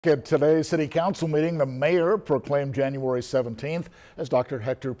At today's City Council meeting, the mayor proclaimed January 17th as Dr.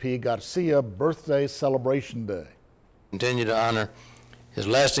 Hector P. Garcia Birthday Celebration Day. Continue to honor his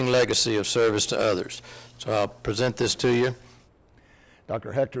lasting legacy of service to others. So I'll present this to you.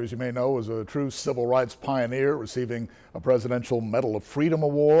 Dr. Hector, as you may know, was a true civil rights pioneer, receiving a Presidential Medal of Freedom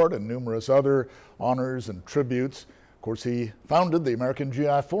Award and numerous other honors and tributes. Of course, he founded the American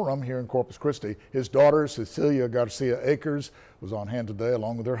GI Forum here in Corpus Christi. His daughter, Cecilia Garcia Akers, was on hand today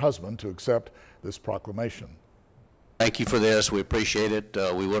along with her husband to accept this proclamation. Thank you for this. We appreciate it.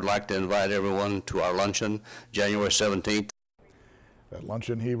 We would like to invite everyone to our luncheon, January 17th. That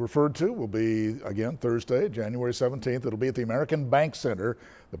luncheon he referred to will be, again, Thursday, January 17th. It'll be at the American Bank Center.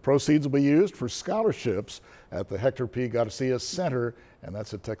 The proceeds will be used for scholarships at the Hector P. Garcia Center, and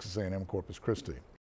that's at Texas A&M Corpus Christi.